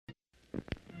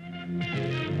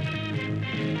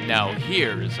Now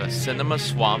here's a Cinema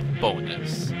Swamp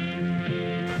bonus.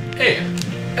 Hey,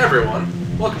 everyone.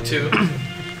 Welcome to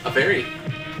a very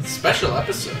special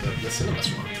episode of the Cinema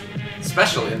Swamp.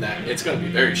 Special in that it's going to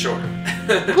be very short.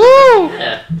 Woo!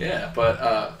 Yeah,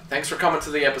 but thanks for coming to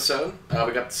the episode.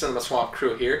 We got the Cinema Swamp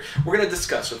crew here. We're going to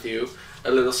discuss with you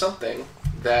a little something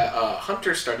that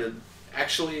Hunter started,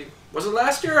 actually, was it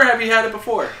last year or have you had it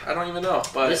before? I don't even know.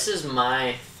 But this is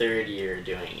my third year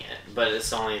doing it, but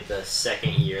it's only the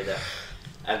second year that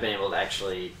I've been able to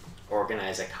actually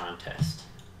organize a contest.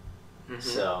 Mm-hmm.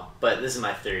 So, but this is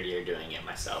my third year doing it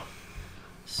myself.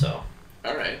 So,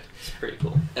 all right. It's pretty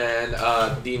cool. And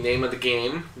the name of the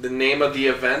game, the name of the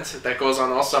event that goes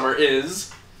on all summer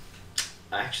is...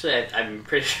 Actually, I'm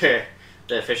pretty sure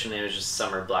the official name is just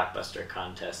Summer Blockbuster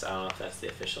Contest. I don't know if that's the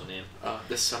official name.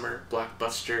 The Summer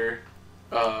Blockbuster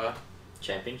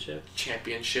Championship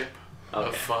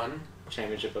of Fun.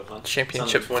 Championship of Fun.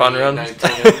 Championship Fun Run.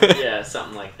 Yeah,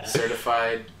 something like that.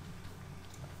 Certified.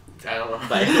 I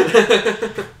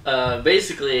don't know.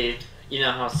 Basically, you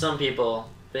know how some people,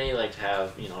 they like to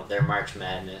have, their March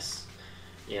Madness,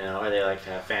 or they like to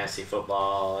have fantasy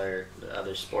football or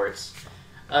other sports.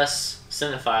 Us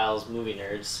cinephiles, movie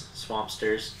nerds,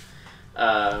 swampsters,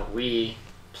 we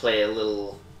play a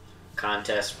little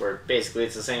contest where basically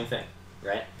it's the same thing,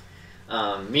 right?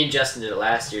 Me and Justin did it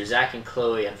last year. Zach and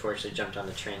Chloe unfortunately jumped on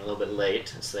the train a little bit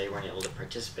late, so they weren't able to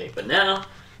participate. But now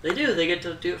they do. They get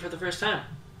to do it for the first time.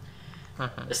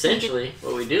 Essentially,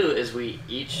 what we do is we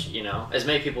each, as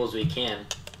many people as we can,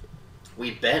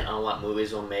 we bet on what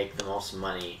movies will make the most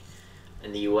money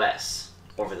in the U.S.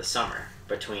 over the summer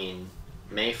between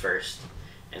May 1st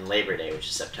and Labor Day, which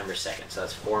is September 2nd. So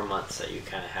that's 4 months that you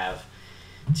kind of have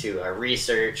to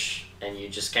research, and you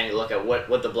just kind of look at what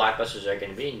the blockbusters are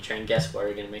going to be, and you try and guess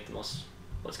what's going to make the most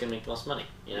money,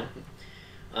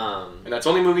 And that's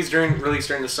only movies released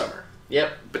during the summer.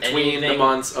 Yep. Between the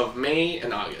months of May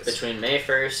and August. Between May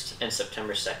 1st and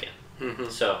September 2nd. Mm-hmm.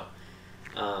 So,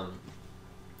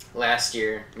 last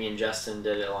year, me and Justin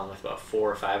did it along with about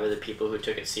 4 or 5 other people who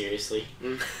took it seriously.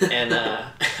 And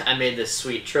I made this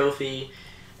sweet trophy,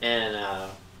 and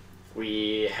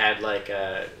we had like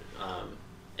an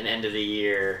end of the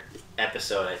year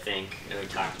episode, I think, and we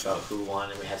talked about who won,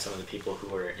 and we had some of the people who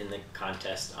were in the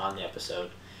contest on the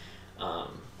episode.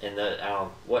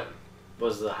 What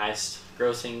was the highest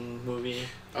grossing movie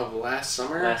of last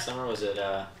summer? Last summer, was it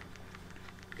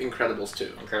Incredibles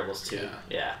 2. Incredibles 2.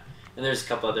 Yeah. And there's a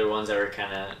couple other ones that were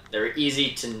they were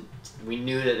easy to, we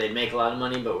knew that they'd make a lot of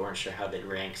money, but we weren't sure how they'd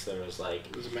rank, so it was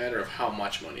it was a matter of how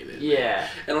much money they'd make.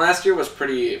 And last year was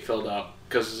pretty filled up,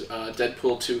 because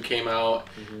Deadpool 2 came out,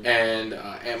 and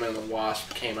Ant-Man and the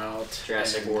Wasp came out.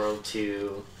 Jurassic World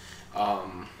 2,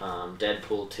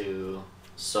 Deadpool 2,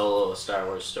 Solo, A Star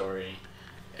Wars Story.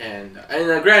 And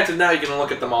granted, now you can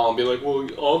look at them all and be like, well,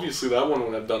 obviously that one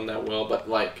wouldn't have done that well, but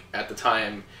at the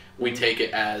time, we take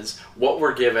it as what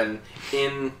we're given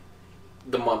in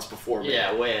the months before.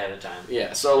 Yeah, way ahead of time.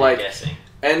 Yeah, so guessing.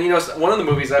 And one of the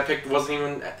movies I picked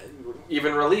wasn't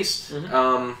even released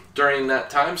during that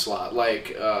time slot.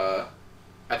 I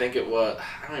think it was,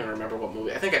 I don't even remember what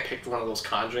movie. I think I picked one of those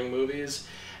Conjuring movies,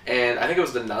 and I think it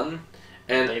was The Nun.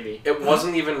 And it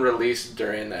wasn't even released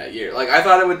during that year. I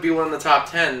thought it would be one of the top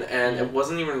 10, and it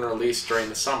wasn't even released during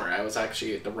the summer. I was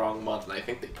actually at the wrong month, and I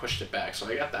think they pushed it back, so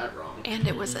I got that wrong. And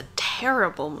it was a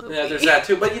terrible movie. Yeah, there's that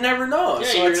too, but you never know. Yeah,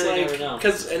 so you it's really never know.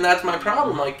 And that's my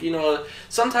problem.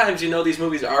 Sometimes these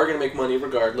movies are going to make money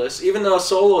regardless. Even though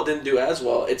Solo didn't do as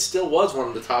well, it still was one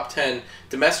of the top 10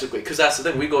 domestically, because that's the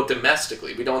thing. We go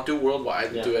domestically. We don't do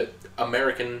worldwide. We do it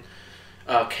American,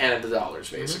 Canada dollars,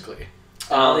 basically.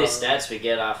 All these stats we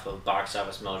get off of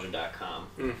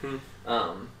boxofficemojo.com.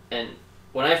 And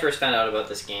when I first found out about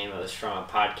this game, it was from a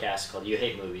podcast called You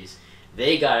Hate Movies.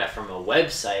 They got it from a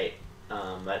website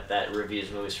that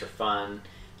reviews movies for fun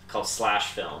called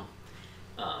Slash Film.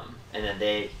 And then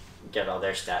they get all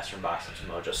their stats from Box Office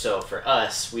Mojo. So for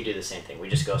us, we do the same thing. We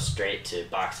just go straight to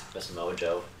Box Office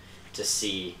Mojo to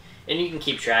see, and you can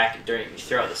keep track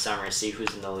throughout the summer and see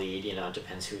who's in the lead. It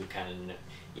depends who kind of,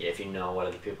 if you know what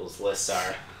other people's lists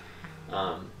are.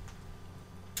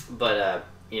 But at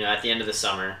the end of the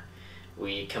summer,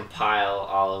 we compile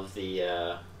all of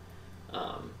the,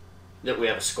 that we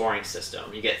have a scoring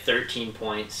system. You get 13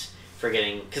 points for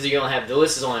getting, because the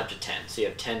list is only up to 10, so you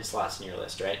have 10 slots in your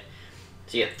list, right?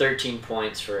 So you get 13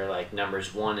 points for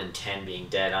numbers 1 and 10 being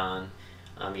dead on.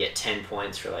 You get 10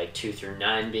 points for 2 through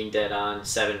 9 being dead on,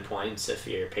 7 points if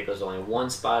your pick was only 1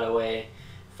 spot away,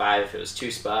 5 if it was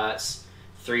 2 spots,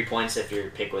 3 points if your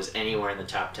pick was anywhere in the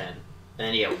top 10. And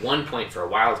then you get 1 point for a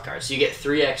wild card. So you get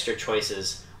 3 extra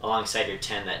choices alongside your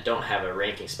 10 that don't have a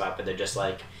ranking spot, but they're just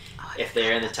like, if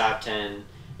they're in the top 10,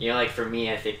 you know, like for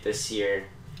me, I think this year,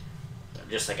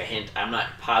 just like a hint, I'm not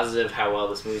positive how well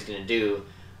this movie's going to do.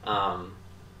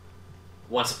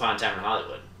 Once Upon a Time in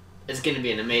Hollywood. It's going to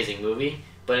be an amazing movie,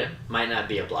 but it might not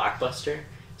be a blockbuster,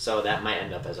 so that might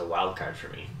end up as a wild card for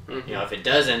me. Mm-hmm. You know, if it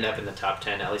does end up in the top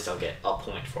 10, at least I'll get a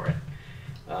point for it.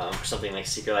 For something like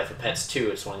Secret Life of Pets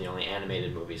 2, it's one of the only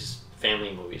animated movies,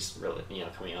 family movies, really, you know,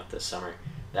 coming out this summer.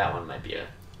 That one might be a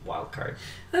wild card.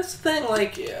 That's the thing,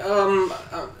 like, do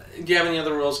you have any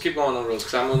other rules? Keep going on rules,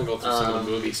 because I'm going to go through some of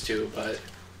the movies, too, but...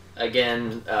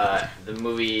 Again, the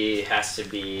movie has to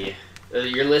be...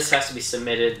 your list has to be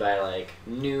submitted by, like,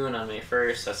 noon on May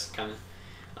 1st. That's kind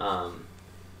of...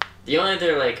 the only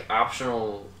other, like,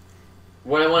 optional...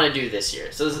 What I want to do this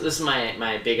year... So this is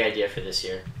my big idea for this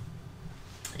year.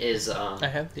 Is, I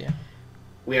have, yeah.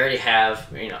 We already have,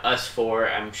 you know, us four.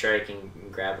 I'm sure I can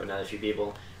grab another few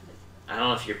people. I don't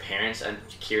know if your parents and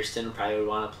Kirsten probably would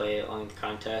want to play along the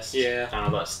contest. Yeah. I don't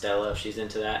know about Stella if she's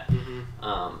into that. Mm-hmm.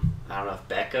 I don't know if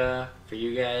Becca for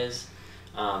you guys.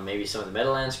 Maybe some of the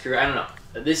Meadowlands crew. I don't know.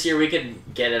 This year we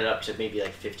could get it up to maybe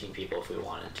like 15 people if we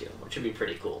wanted to, which would be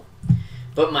pretty cool.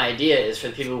 But my idea is for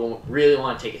the people who really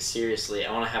want to take it seriously,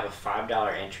 I want to have a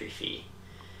 $5 entry fee.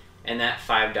 And that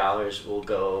 $5 will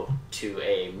go to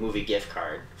a movie gift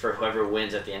card for whoever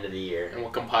wins at the end of the year. And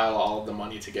we'll compile all of the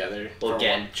money together We'll for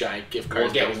get- one giant gift card.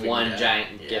 We'll get one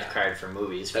giant gift Yeah. card for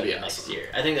movies for That'd the be next awesome. year.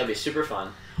 I think that'd be super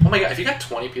fun. Oh my god, if you got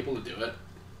 20 people to do it,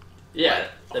 Yeah,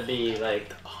 that'd be like...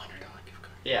 $100 gift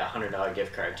card. Yeah, $100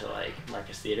 gift card to like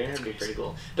Marcus Theater. It'd be pretty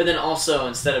cool. But then also,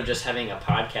 instead of just having a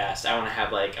podcast, I want to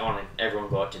have like everyone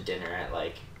go out to dinner at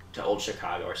like to Old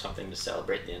Chicago or something to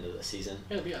celebrate the end of the season.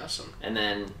 Yeah, that'd be awesome. And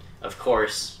then, of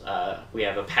course, we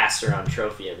have a pass-around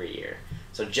trophy every year.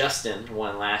 So Justin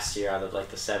won last year out of like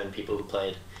the 7 people who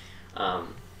played,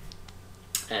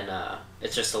 and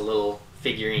it's just a little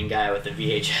figurine guy with a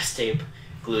VHS tape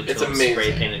glued to It's him, amazing.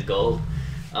 spray painted gold.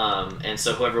 And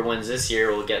so whoever wins this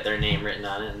year will get their name written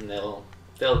on it, and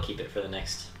they'll keep it for the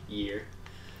next year.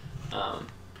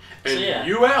 And yeah.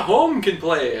 you at home can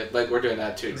play it. Like, we're doing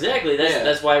that too. Exactly. Yeah.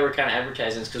 That's why we're kind of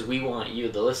advertising, because we want you,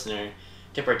 the listener,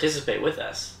 to participate with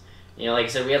us. You know, like I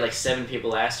said, we had like 7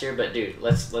 people last year, but dude,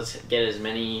 let's get as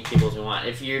many people as we want.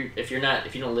 If you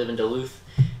don't live in Duluth,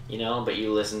 you know, but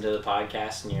you listen to the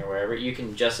podcast and you're wherever, you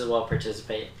can just as well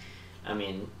participate. I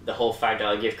mean, the whole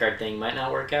 $5 gift card thing might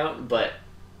not work out, but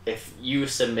if you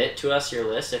submit to us your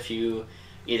list, if you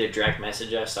either direct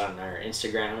message us on our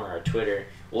Instagram or our Twitter,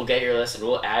 we'll get your list and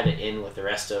we'll add it in with the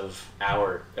rest of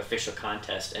our official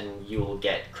contest, and you will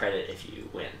get credit if you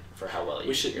win for how well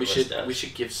your list does. We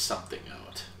should give something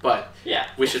out, but Yeah,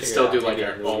 we we'll should figure still it out. do like Maybe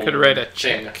our a own Could write a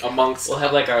thing check. amongst. We'll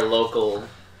have like our local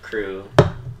crew,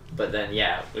 but then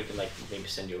yeah, we can like maybe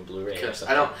send you a Blu-ray or Because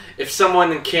something. I don't. If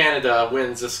someone in Canada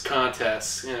wins this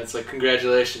contest, you know, it's like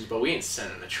congratulations, but we ain't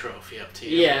sending a trophy up to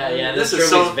you. Yeah. This is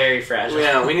trophy's so. very fragile.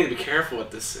 Yeah, we need to be careful with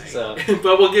this thing. So-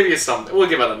 but we'll give you something. We'll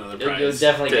give out another You'll- prize. you'll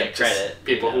definitely to get just credit,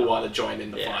 People you know. who want to join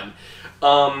in the Yeah.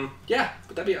 fun. Yeah,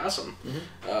 but that'd be awesome.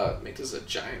 Mm-hmm. Make this a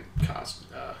giant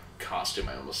costume.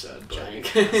 I almost said. But Giant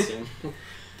costume.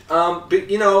 but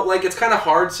you know, like it's kind of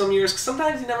hard some years because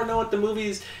sometimes you never know what the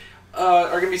movies are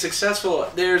going to be successful.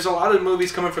 There's a lot of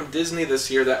movies coming from Disney this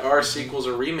year that are sequels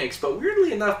or remakes, but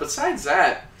weirdly enough, besides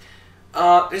that,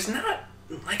 there's not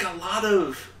like a lot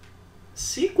of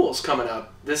sequels coming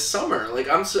up this summer. Like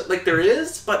like there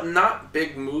is, but not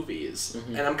big movies,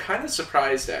 and I'm kind of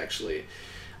surprised actually.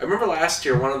 I remember last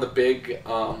year one of the big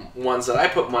ones that I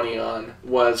put money on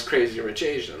was Crazy Rich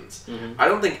Asians. I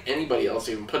don't think anybody else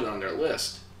even put it on their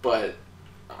list, but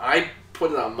I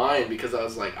put it on mine because I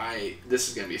was like, this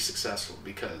is gonna be successful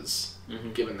because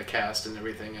given the cast and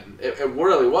everything, and it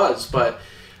really was. But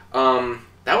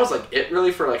that was like it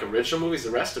really for like original movies. The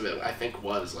rest of it I think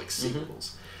was like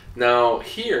sequels. Now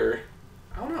here,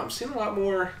 I don't know. I'm seeing a lot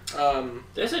more.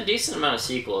 There's a decent amount of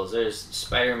sequels. There's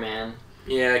Spider-Man,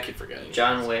 Yeah, I keep forgetting.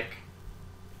 John Wick,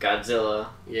 Godzilla,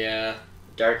 Yeah,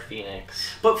 Dark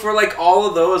Phoenix. but for like all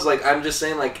of those, like I'm just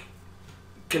saying, like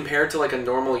compared to like a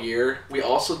normal year, we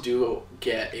also do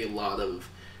get a lot of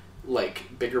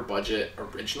like bigger budget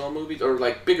original movies or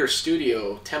like bigger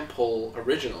studio tentpole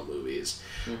original movies.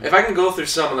 If I can go through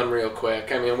some of them real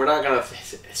quick, I mean we're not gonna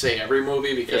say every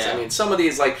movie because I mean some of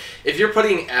these, like if you're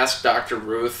putting Ask Dr.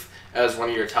 Ruth as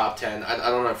one of your top 10, I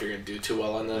don't know if you're gonna do too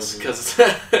well on this because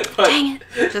Dang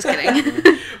it. Just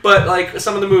kidding. but like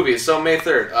some of the movies, so May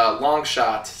 3rd, Long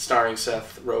Shot starring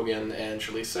Seth Rogen and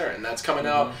Charlize Theron, that's coming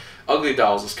out. Ugly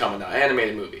Dolls is coming out,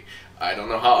 animated movie. I don't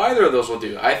know how either of those will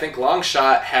do. I think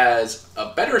Longshot has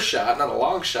a better shot, not a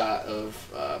long shot,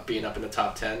 of being up in the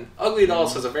top 10. Ugly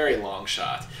Dolls has a very long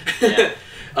shot. Yeah.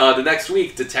 The next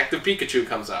week, Detective Pikachu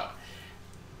comes out.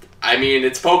 I mean,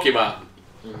 it's Pokemon.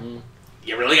 Mm-hmm.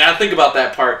 You really gotta think about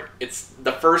that part. It's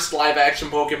the first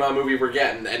live-action Pokemon movie we're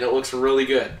getting, and it looks really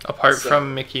good. Apart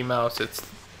from Mickey Mouse, it's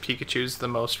Pikachu's the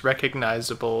most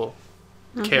recognizable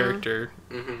character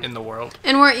in the world.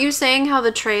 And weren't you saying how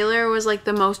the trailer was like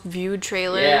the most viewed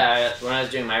trailer? Yeah, when I was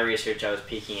doing my research, I was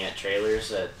peeking at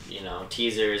trailers, at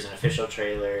teasers and official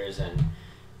trailers, and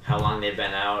how long they've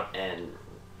been out. And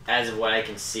as of what I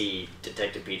can see,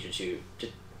 Detective Pikachu,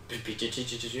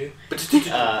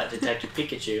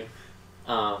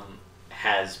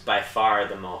 has by far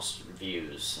the most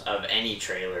views of any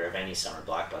trailer of any summer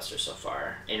blockbuster so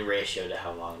far, in ratio to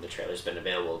how long the trailer's been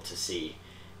available to see.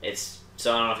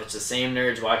 So I don't know if it's the same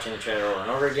nerds watching the trailer over and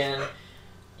over again.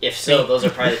 If so, those are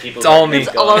probably the people. It's all me.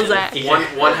 It's all Zach.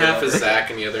 One half is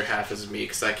Zach and the other half is me,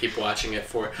 because I keep watching it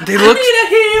for. They look. I need a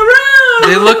hero.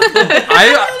 They look.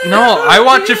 I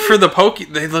watch it for the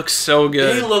They look so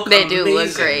good. They do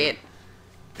look great.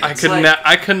 I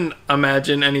couldn't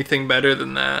imagine anything better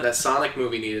than that. That Sonic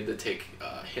movie needed to take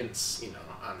hints,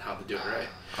 on how to do it right.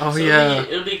 Oh, so yeah.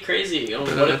 It'll be crazy.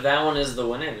 What if that one is the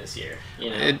winner this year?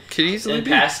 It could easily in be.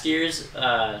 past years,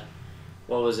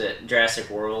 what was it? Jurassic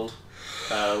World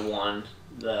won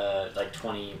the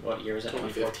 20. What year was that?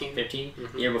 2015. 15.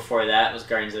 Mm-hmm. The year before that was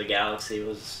Guardians of the Galaxy. It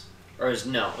was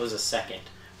a second.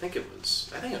 I think it was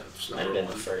Might have number been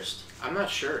one. the first. I'm not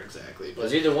sure exactly, It but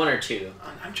was either one or two.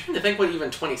 I'm trying to think what even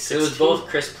 2016. It was both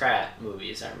Chris Pratt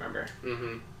movies. I remember.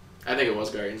 Mm-hmm. I think it was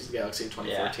Guardians of the Galaxy in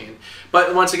 2014. Yeah.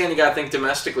 But once again, you gotta think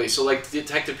domestically. So, like,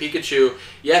 Detective Pikachu,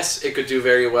 yes, it could do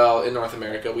very well in North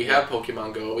America. We have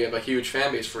Pokemon Go. We have a huge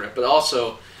fan base for it. But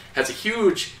also has a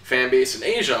huge fan base in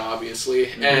Asia, obviously.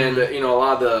 Mm-hmm. And, a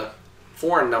lot of the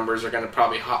foreign numbers are going to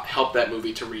probably help that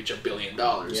movie to reach $1 billion.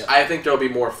 Yep. I think there'll be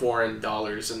more foreign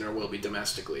dollars than there will be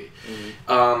domestically.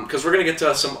 Because we're going to get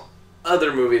to some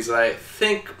other movies that I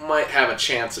think might have a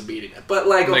chance of beating it. But,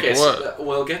 okay, so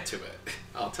we'll get to it.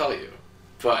 I'll tell you.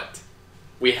 But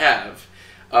we have,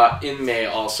 in May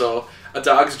also, A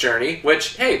Dog's Journey,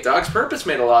 which, hey, Dog's Purpose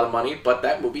made a lot of money, but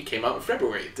that movie came out in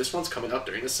February. This one's coming out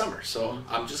during the summer, so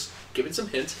I'm just giving some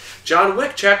hints. John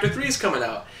Wick Chapter 3 is coming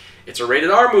out. It's a rated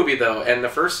R movie, though, and the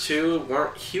first two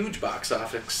weren't huge box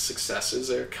office successes.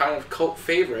 They're kind of cult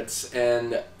favorites,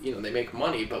 and, they make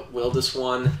money, but will this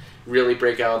one really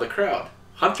break out of the crowd?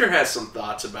 Hunter has some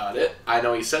thoughts about it. I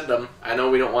know he said them. I know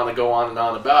we don't want to go on and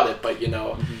on about it, but,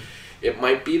 it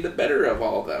might be the better of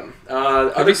all of them.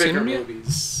 Other bigger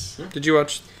movies. Did you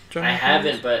watch John Wick? I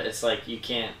haven't, but it's like you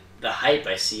can't... The hype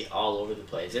I see all over the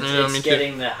place. It's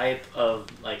getting the hype of,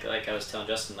 like I was telling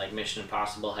Justin, like Mission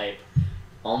Impossible hype.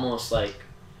 Almost like...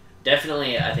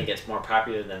 Definitely, I think it's more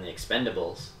popular than the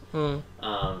Expendables.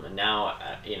 And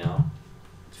now,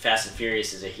 Fast and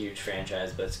Furious is a huge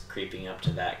franchise, but it's creeping up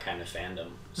to that kind of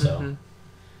fandom. So,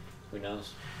 who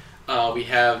knows? We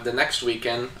have the next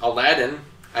weekend, Aladdin.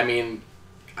 I mean,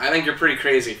 I think you're pretty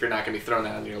crazy if you're not going to be throwing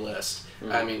that on your list.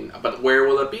 I mean, but where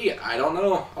will it be? I don't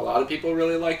know. A lot of people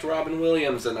really liked Robin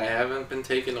Williams, and I haven't been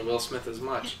taking to Will Smith as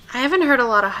much. I haven't heard a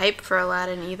lot of hype for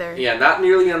Aladdin either. Yeah, not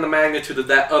nearly on the magnitude of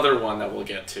that other one that we'll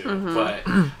get to. But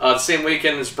the same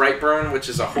weekend is Brightburn, which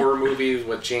is a horror movie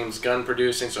with James Gunn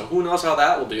producing, so who knows how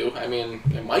that will do. I mean,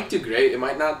 it might do great. It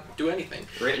might not do anything.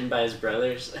 Written by his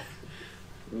brothers.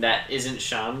 That isn't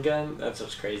Sean Gunn. That's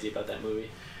what's crazy about that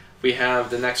movie. We have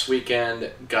the next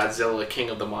weekend Godzilla King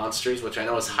of the Monsters, which I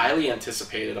know is highly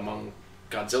anticipated among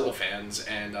Godzilla fans,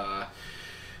 and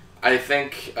I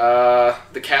think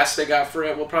the cast they got for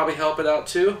it will probably help it out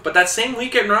too. But that same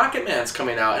weekend Rocketman's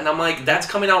coming out, and I'm like, that's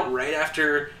coming out right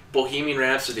after Bohemian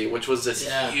Rhapsody, which was this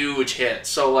huge hit.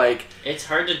 So it's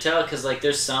hard to tell because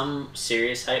there's some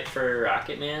serious hype for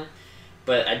Rocketman,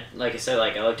 but I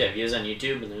looked at views on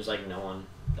YouTube and there's no one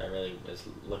that really was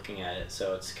looking at it,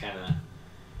 so it's kind of...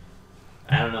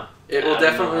 I don't know. It will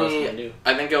definitely...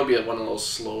 I think it'll be one of those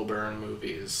slow burn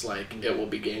movies. It will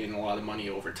be gaining a lot of money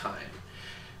over time.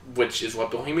 Which is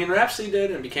what Bohemian Rhapsody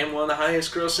did and became one of the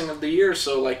highest grossing of the year.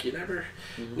 So, you never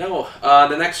know.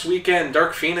 The next weekend,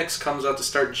 Dark Phoenix comes out to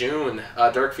start June.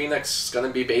 Dark Phoenix is going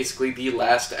to be basically the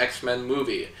last X-Men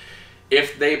movie.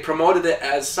 If they promoted it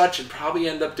as such, it'd probably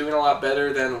end up doing a lot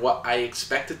better than what I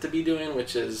expect it to be doing,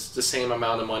 which is the same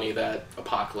amount of money that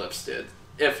Apocalypse did.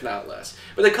 If not less.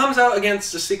 But it comes out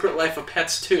against The Secret Life of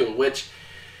Pets 2, which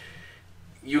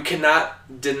you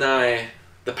cannot deny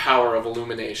the power of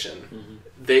Illumination.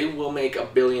 They will make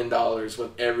 $1 billion with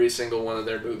every single one of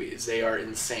their movies. They are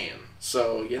insane.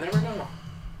 So, you never know.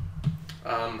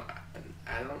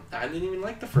 I didn't even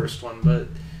like the first one, but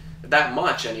that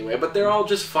much anyway. But they're all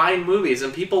just fine movies,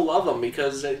 and people love them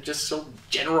because they're just so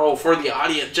general for the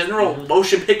audience, general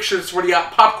motion pictures for the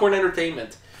popcorn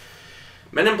entertainment.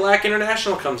 Men in Black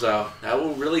International comes out. That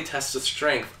will really test the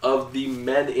strength of the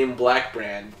Men in Black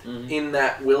brand, in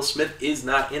that Will Smith is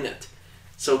not in it.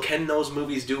 So can those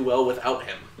movies do well without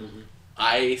him?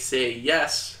 I say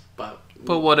yes, but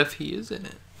what if he is in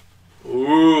it?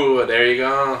 Ooh, there you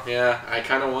go. Yeah, I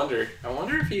kind of wonder. I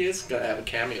wonder if he is going to have a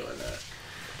cameo in that.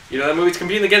 You know, that movie's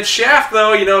competing against Shaft,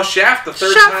 though. You know, Shaft the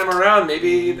third time around.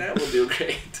 Maybe that will do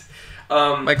great.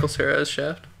 Michael Cera as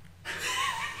Shaft?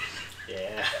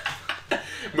 Yeah.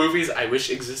 Movies I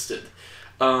wish existed.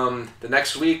 The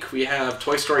next week, we have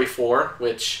Toy Story 4,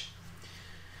 which,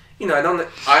 you know,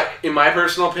 in my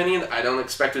personal opinion, I don't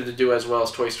expect it to do as well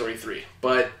as Toy Story 3.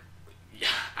 But, yeah,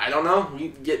 I don't know. We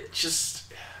get just...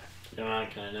 You're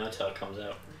not going to know until it comes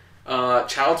out.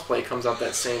 Child's Play comes out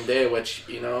that same day, which,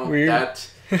 you know, weird.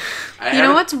 You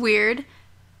know what's weird?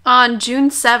 On June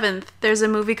 7th, there's a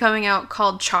movie coming out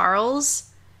called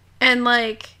Charles. And,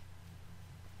 like,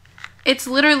 it's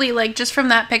literally, like, just from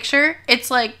that picture,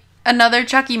 it's, like, another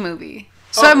Chucky movie.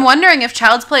 So I'm wondering if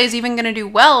Child's Play is even going to do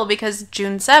well, because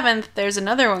June 7th, there's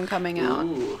another one coming out.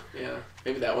 Ooh, yeah.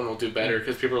 Maybe that one will do better,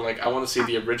 because people are like, I want to see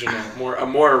the original, a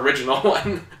more original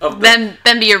one. Than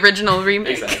the original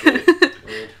remake. Exactly.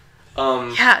 Weird.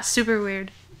 Yeah, super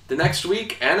weird. The next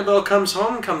week, Annabelle Comes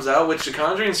Home comes out, which the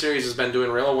Conjuring series has been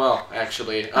doing real well,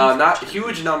 actually. Not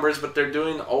huge numbers, but they're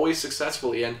doing always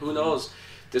successfully, and who knows,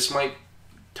 this might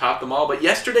top them all. But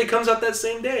Yesterday comes out that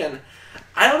same day, and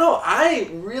I don't know, I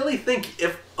really think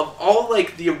if of all,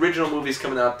 like, the original movies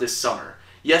coming out this summer,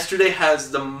 Yesterday has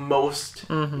the most,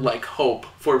 like, hope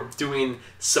for doing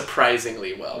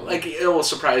surprisingly well. Like, it will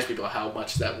surprise people how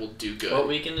much that will do good. What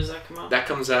weekend does that come out? That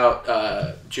comes out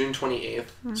June 28th.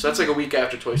 So that's like a week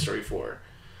after Toy Story 4.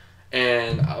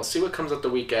 And I'll see what comes out the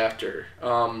week after.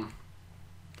 Yeah,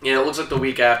 it looks like the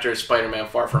week after Spider-Man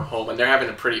Far From Home. And they're having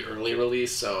a pretty early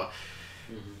release, so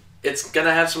it's going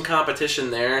to have some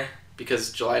competition there.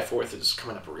 Because July 4th is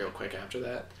coming up real quick after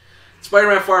that.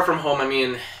 Spider-Man Far From Home, I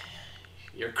mean...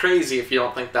 You're crazy if you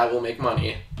don't think that will make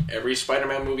money. Every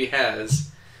Spider-Man movie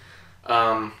has.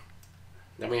 Then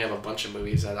we have a bunch of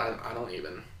movies that I don't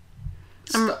even...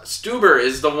 Stuber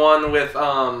is the one with...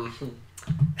 Camille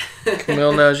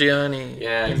Nanjiani.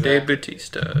 Yeah, and exactly. Dave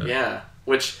Bautista. Yeah,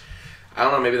 which... I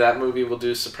don't know, maybe that movie will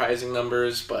do surprising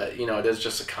numbers, but, you know, it is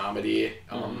just a comedy.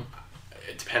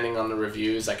 Depending on the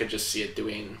reviews, I could just see it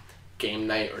doing game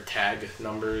night or tag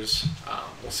numbers.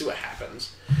 We'll see what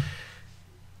happens.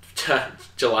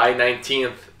 July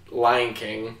 19th, Lion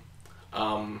King.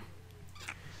 I'll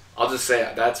just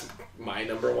say that's my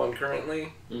number one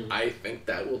currently. I think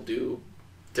that will do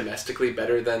domestically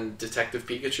better than Detective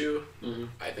Pikachu.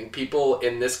 I think people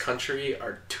in this country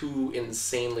are too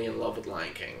insanely in love with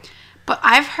Lion King. But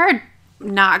I've heard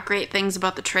not great things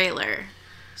about the trailer.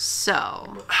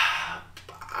 So...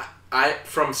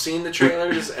 From seeing the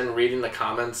trailers and reading the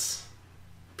comments,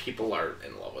 people are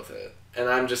in love with it. And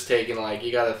I'm just taking, like,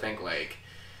 you gotta think, like,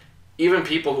 even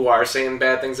people who are saying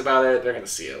bad things about it, they're gonna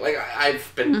see it. Like,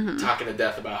 I've been talking to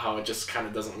death about how it just kind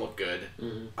of doesn't look good.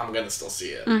 I'm gonna still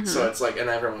see it. So it's like, and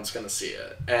everyone's gonna see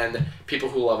it. And people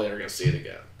who love it are gonna see it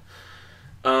again.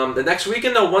 The next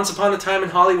weekend, though, Once Upon a Time in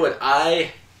Hollywood,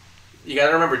 you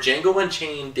gotta remember, Django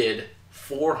Unchained did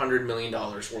 $400 million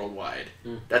worldwide.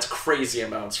 That's crazy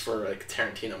amounts for, like, a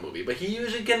Tarantino movie. But he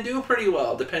usually can do pretty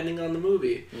well, depending on the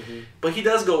movie. But he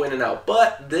does go in and out.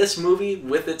 But this movie,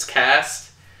 with its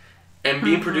cast, and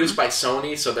being produced by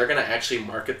Sony, so they're going to actually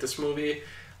market this movie,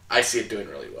 I see it doing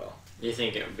really well. You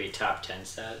think it would be top 10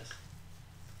 status?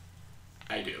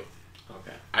 I do.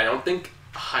 Okay. I don't think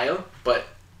high, but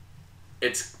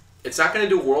it's not going to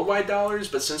do worldwide dollars,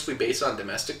 but since we base it on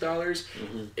domestic dollars,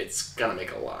 it's going to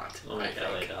make a lot, I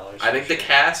think. LA dollars. I think the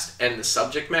cast and the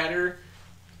subject matter,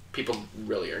 people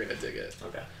really are going to dig it.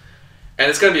 Okay. And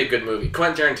it's going to be a good movie.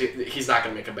 Quentin Tarantino, he's not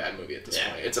going to make a bad movie at this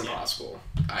point. It's impossible.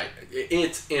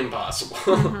 It's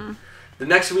impossible. The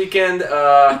next weekend,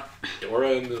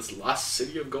 Dora and the Lost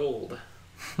City of Gold.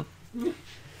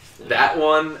 That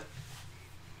one...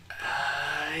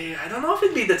 I don't know if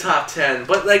it'd be the top 10,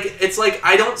 but, like, it's like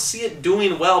I don't see it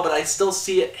doing well, but I still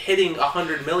see it hitting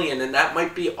 100 million, and that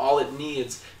might be all it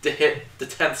needs to hit the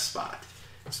 10th spot.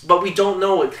 But we don't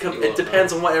know. It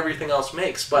depends on what everything else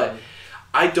makes, but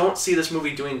I don't see this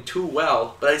movie doing too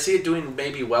well, but I see it doing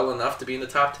maybe well enough to be in the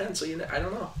top 10, so I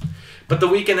don't know. But the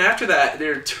weekend after that,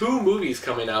 there are 2 movies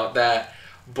coming out that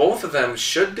both of them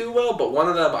should do well, but one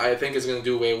of them I think is going to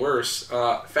do way worse.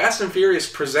 Fast and Furious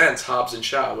presents Hobbs and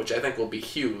Shaw, which I think will be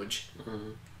huge.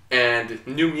 and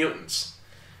New Mutants.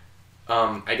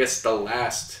 I guess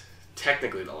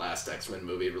technically the last X-Men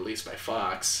movie released by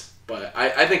Fox, but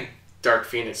I think Dark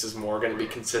Phoenix is more going to be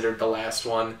considered the last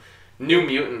one. New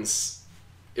Mutants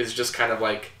is just kind of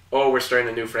like, oh, we're starting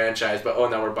a new franchise, but oh,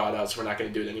 now we're bought out, so we're not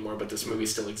going to do it anymore, but this movie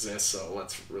still exists, so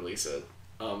let's release it.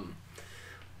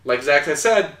 Like Zach has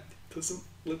said, it doesn't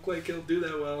look like it'll do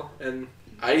that well, and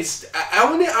I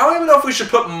don't even know if we should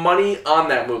put money on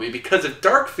that movie, because if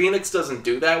Dark Phoenix doesn't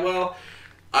do that well,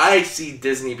 I see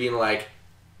Disney being like,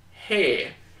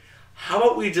 hey, how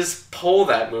about we just pull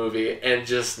that movie and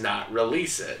just not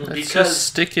release it? Let's just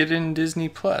stick it in Disney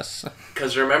Plus.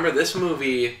 Because remember, this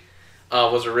movie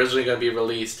was originally going to be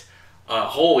released a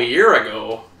whole year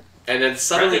ago, and then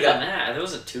suddenly that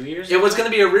was it 2 years. It was going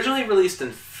to be originally released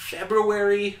in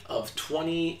February of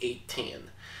 2018,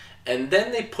 and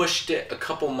then they pushed it a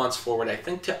couple months forward, I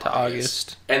think to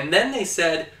August. And then they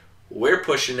said, we're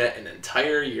pushing it an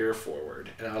entire year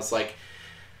forward, and I was like,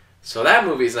 so that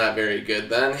movie's not very good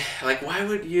then. Like, why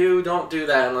would you don't do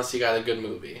that unless you got a good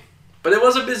movie? But it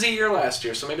was a busy year last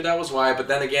year, so maybe that was why. But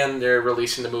then again, they're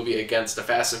releasing the movie against the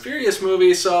Fast and Furious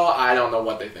movie, so I don't know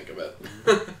what they think of it.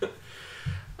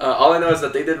 All I know is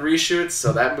that they did reshoots,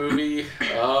 so that movie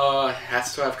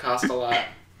has to have cost a lot.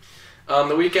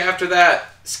 The week after that,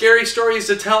 Scary Stories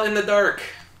to Tell in the Dark.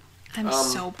 I'm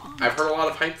so pumped. I've heard a lot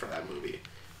of hype for that movie.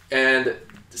 And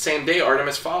the same day,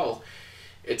 Artemis Fowl.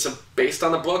 It's based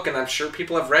on the book, and I'm sure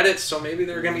people have read it, so maybe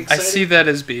they're going to be excited. I see that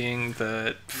as being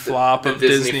the flop of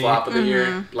Disney. Flop of the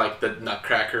year, like the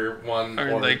Nutcracker one.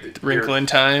 Or like Wrinkle in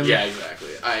Time. Yeah, exactly.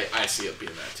 I see it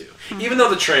being that too. Even though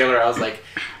the trailer, I was like,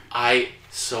 I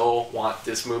so want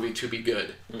this movie to be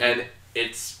good. And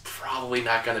it's probably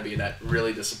not going to be that.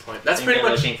 Really disappointing. That's pretty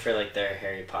much... looking for like their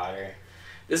Harry Potter.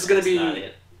 This is going to be...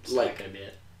 It's not going to be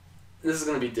it. This is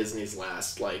going to be Disney's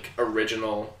last, like,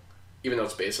 original... Even though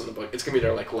it's based on the book, it's going to be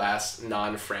their, like, last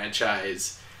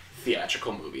non-franchise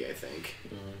theatrical movie, I think.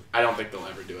 I don't think they'll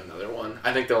ever do another one.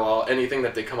 I think anything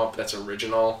that they come up that's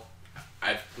original,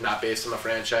 not based on the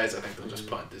franchise, I think they'll just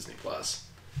put on Disney+.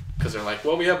 Because they're like,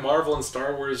 well, we have Marvel and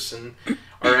Star Wars and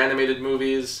our animated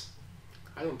movies.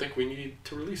 I don't think we need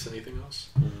to release anything else.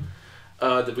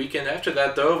 The weekend after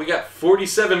that, though, we got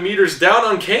 47 Meters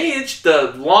Down Uncaged,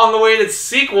 the long-awaited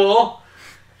sequel.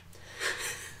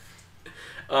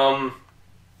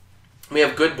 We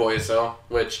have Good Boys, though,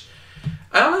 which,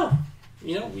 I don't know.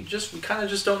 You know, we kind of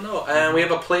just don't know. And we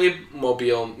have a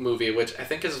Playmobil movie, which I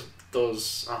think is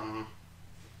those, are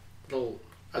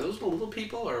those the little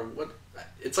people, or what?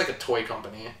 It's like a toy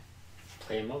company.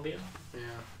 Playmobil? Yeah.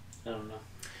 I don't know.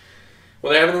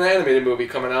 Well, they have an animated movie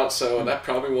coming out, so that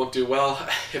probably won't do well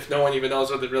if no one even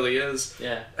knows what it really is.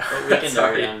 Yeah. What weekend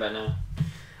are we on by now?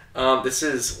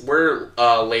 We're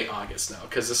late August now,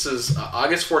 because this is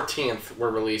August 14th, we're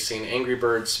releasing Angry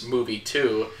Birds Movie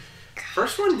 2.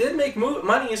 First one did make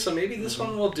money, so maybe this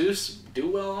one will do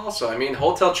well also. I mean,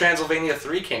 Hotel Transylvania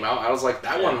 3 came out. I was like,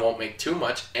 that one won't make too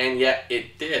much, and yet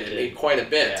it did. It made quite a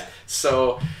bit. Yeah.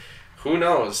 So, who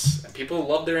knows? People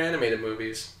love their animated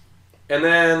movies. And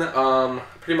then,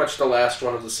 pretty much the last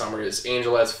one of the summer is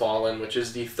Angel Has Fallen, which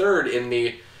is the third in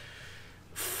the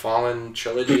Fallen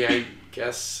trilogy, I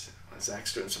guess.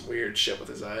 Zach's doing some weird shit with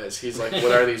his eyes. He's like,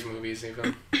 what are these movies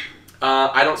even?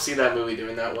 I don't see that movie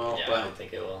doing that well. Yeah, but I don't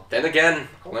think it will. Then again,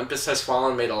 Olympus Has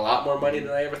Fallen made a lot more money than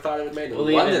I ever thought it would make. And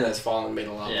London Has Fallen made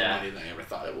a lot more money than I ever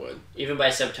thought it would. Even by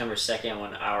September 2nd,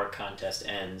 when our contest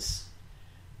ends,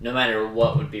 no matter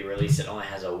what would be released, it only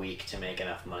has a week to make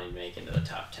enough money to make into the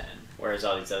top 10. Whereas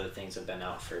all these other things have been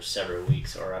out for several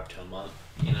weeks or up to a month,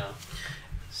 you know?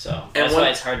 So that's why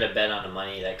it's hard to bet on the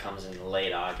money that comes in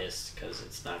late August, because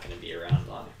it's not going to be around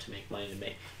long enough to make money to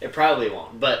make. It probably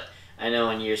won't, but I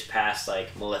know in years past,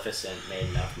 like Maleficent made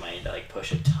enough money to like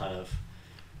push a ton of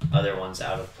other ones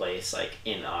out of place, like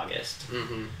in August.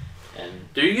 Mm-hmm. And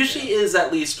there usually is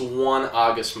at least one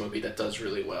August movie that does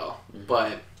really well,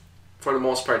 but for the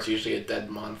most part, it's usually a dead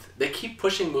month. They keep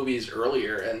pushing movies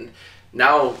earlier, and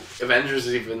now Avengers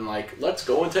is even like, let's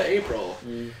go into April.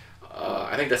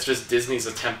 I think that's just Disney's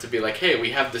attempt to be like, hey,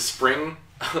 we have the spring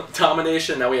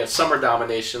domination, now we have summer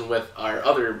domination with our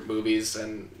other movies,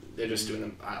 and they're just doing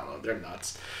them, I don't know, they're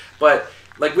nuts. But,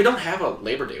 like, we don't have a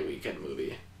Labor Day weekend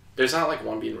movie. There's not, like,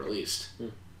 one being released.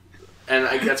 And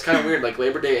that's kind of weird. Like,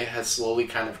 Labor Day has slowly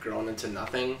kind of grown into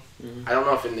nothing. I don't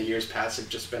know if in the years past they've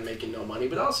just been making no money,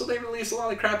 but also they release a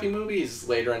lot of crappy movies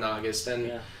later in August,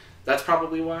 and that's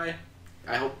probably why.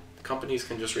 I hope companies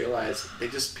can just realize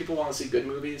people want to see good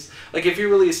movies. Like, if you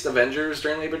released Avengers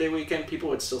during Labor Day weekend, people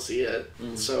would still see it.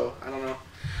 So, I don't know.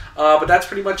 But that's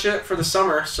pretty much it for the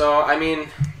summer. So, I mean,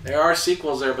 there are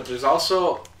sequels there, but there's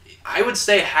also, I would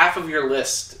say half of your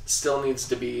list still needs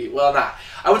to be, well, not.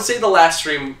 I would say the last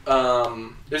three,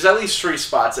 there's at least 3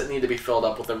 spots that need to be filled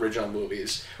up with original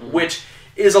movies, which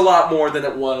is a lot more than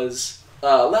it was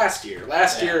last year.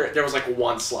 Last year, there was like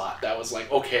 1 slot that was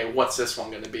like, okay, what's this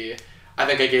one going to be? I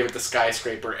think I gave it the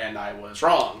Skyscraper, and I was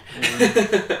wrong.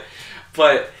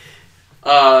 But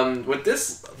with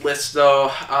this list,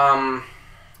 though,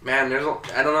 man, I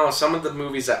don't know, some of the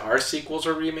movies that are sequels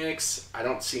or remakes, I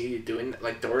don't see doing,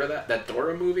 like Dora, that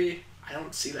Dora movie, I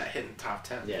don't see that hitting top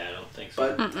 10. Yeah, I don't think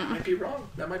so. But I might be wrong.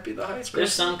 That might be the highest.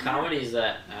 There's some comedies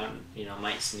that,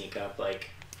 might sneak up, like,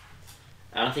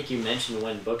 I don't think you mentioned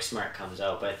when Booksmart comes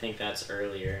out, but I think that's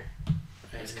earlier.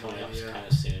 It's coming up kind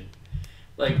of soon.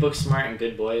 Like, Booksmart and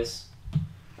Good Boys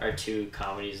are 2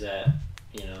 comedies that,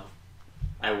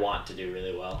 I want to do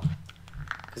really well.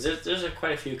 Because there's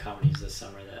quite a few comedies this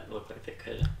summer that look like they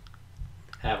could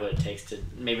have what it takes to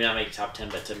maybe not make top 10,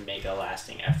 but to make a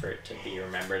lasting effort to be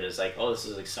remembered as like, oh, this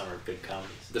is like summer of good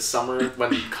comedies. The summer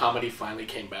when comedy finally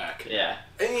came back. Yeah.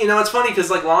 And it's funny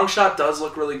because like Long Shot does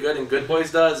look really good and Good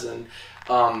Boys does and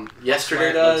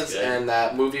Yesterday does and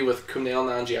that movie with Kumail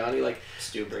Nanjiani, like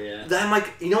Stuber, yeah. Then I'm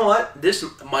like, you know what? This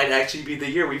might actually be the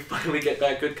year we finally get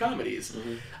back good comedies.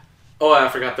 Mm-hmm. Oh, I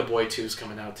forgot The Boy 2's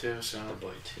coming out too. So The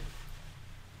Boy 2.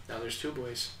 Now there's 2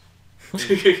 boys.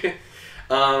 Weird.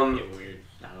 I don't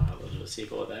know how they'll do a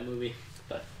sequel with that movie,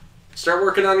 but start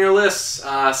working on your lists.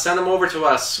 Send them over to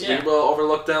us. Yeah. We will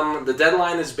overlook them. The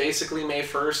deadline is basically May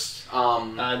 1st.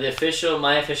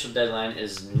 My official deadline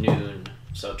is noon,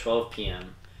 so 12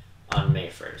 p.m. on May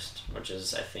 1st, which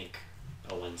is I think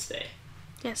a Wednesday.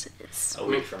 Yes, it is. A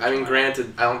week from tomorrow.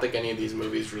 Granted, I don't think any of these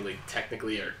movies really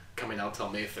technically are coming out till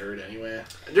May 3rd anyway.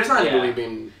 There's not a movie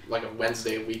being like a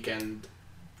Wednesday weekend.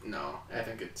 No, I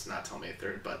think it's not till May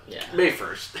 3rd, but May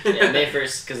 1st. Yeah, May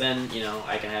 1st, because then,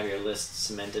 I can have your list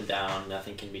cemented down,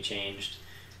 nothing can be changed,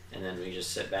 and then we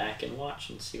just sit back and watch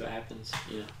and see what happens,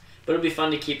 But it'll be fun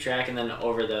to keep track, and then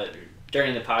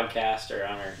during the podcast or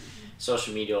on our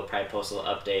social media, we'll probably post little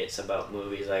updates about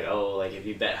movies, like, oh, like, if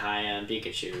you bet high on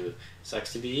Pikachu,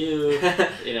 sucks to be you,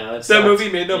 it's that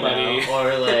movie made no money.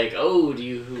 Or like, oh, do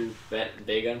you bet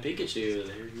big on Pikachu,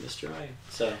 they're destroyed,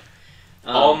 so...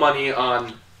 all money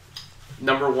on...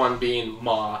 Number 1 being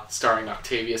Ma, starring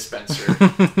Octavia Spencer.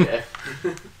 Yeah.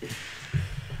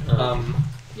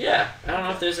 I don't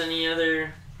know if there's any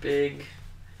other big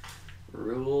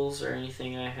rules or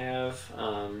anything I have.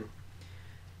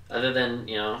 Other than,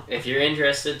 if you're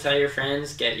interested, tell your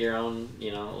friends, get your own,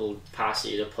 little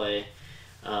posse to play.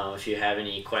 If you have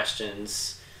any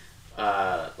questions,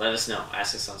 let us know.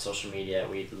 Ask us on social media.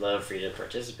 We'd love for you to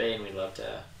participate, and we'd love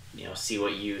to, see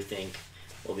what you think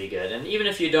will be good. And even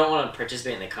if you don't want to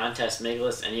participate in the contest, make a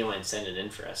list anyway and send it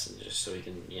in for us, and just so we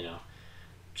can,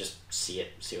 just see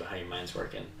how your mind's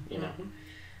working,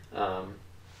 All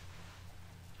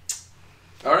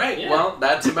right, well,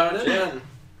 that's about it then.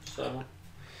 So,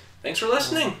 thanks for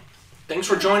listening. Thanks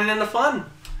for joining in the fun.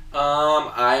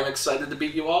 I am excited to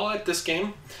beat you all at this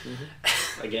game.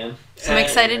 Again. So I'm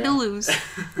excited to lose.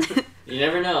 You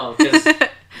never know, because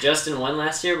Justin won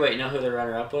last year, but you know who the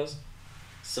runner-up was?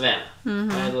 Savannah,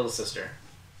 my little sister,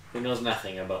 who knows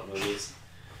nothing about movies.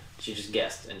 She just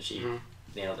guessed, and she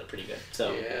nailed it pretty good.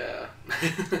 So yeah,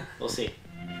 we'll see.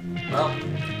 Well,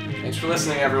 thanks for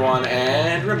listening, everyone,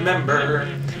 and remember,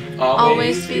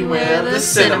 always beware the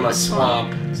cinema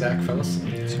swamp. Zach, fellas.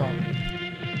 Swamp.